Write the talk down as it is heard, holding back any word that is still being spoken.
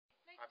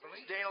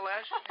believe it. Dana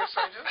Lesh. Yes,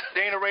 I do.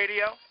 Dana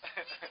Radio.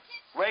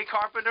 Ray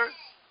Carpenter.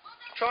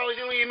 Charlie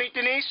Dooley, you meet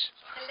Denise?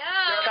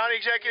 Hello. County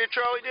Executive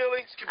Charlie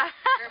Dooley.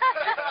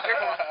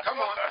 Come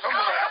on. That's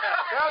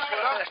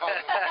what I'm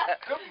talking about.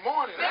 Good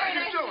morning. How Very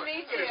you nice doing? to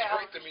meet It is you.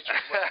 great to meet you.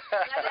 Glad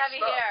Glad to have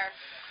you here.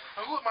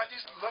 Who might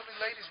these lovely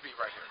ladies be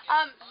right here?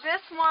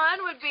 This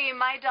one would be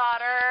my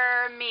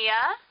daughter, Mia.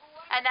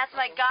 And that's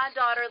my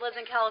goddaughter, lives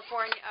in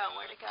California. Oh,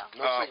 where'd it go?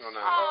 No signal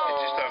now. Oh. It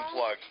just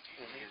unplugged.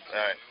 All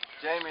right.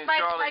 Jamie and My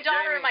Charlie.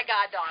 daughter and my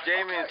goddaughter.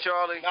 Jamie and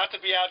Charlie. Not to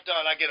be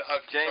outdone, I get a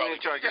hug. Jamie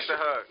and Charlie, get the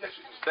hug.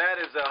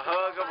 That is a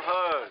hug of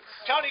hugs.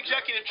 County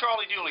Executive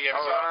Charlie Dooley,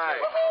 everybody.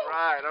 All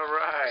right.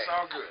 It's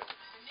all good.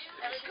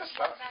 Good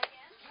stuff.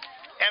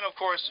 And of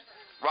course,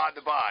 Rod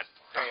the Bod.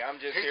 Hey,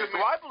 I'm just He's here. a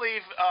Well, I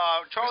believe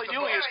Charlie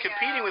Mr. Dooley is Bod.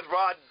 competing with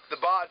Rod the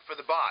Bod for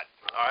the bod.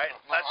 All right,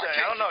 that's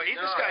I I don't know. can't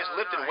keep- This guy's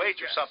lifting weights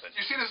or something.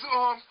 You see this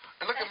arm?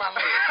 And look at my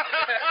leg.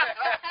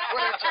 What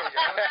did I tell you?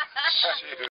 Huh? Shoot.